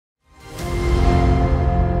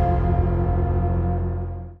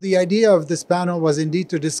The idea of this panel was indeed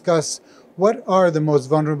to discuss what are the most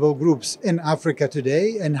vulnerable groups in Africa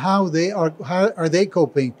today and how are they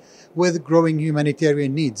coping with growing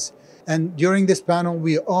humanitarian needs. And during this panel,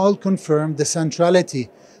 we all confirmed the centrality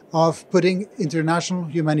of putting international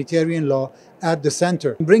humanitarian law at the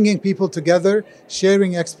center. Bringing people together,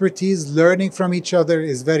 sharing expertise, learning from each other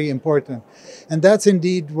is very important. And that's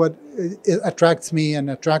indeed what attracts me and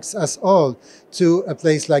attracts us all to a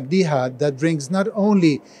place like DIHAD that brings not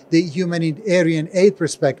only the humanitarian aid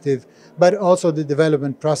perspective, but also the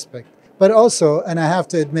development prospect. But also, and I have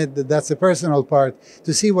to admit that that's a personal part,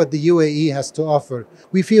 to see what the U.A.E. has to offer.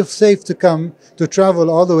 We feel safe to come, to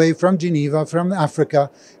travel all the way from Geneva, from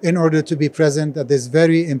Africa, in order to be present at this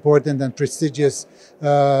very important and prestigious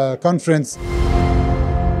conference.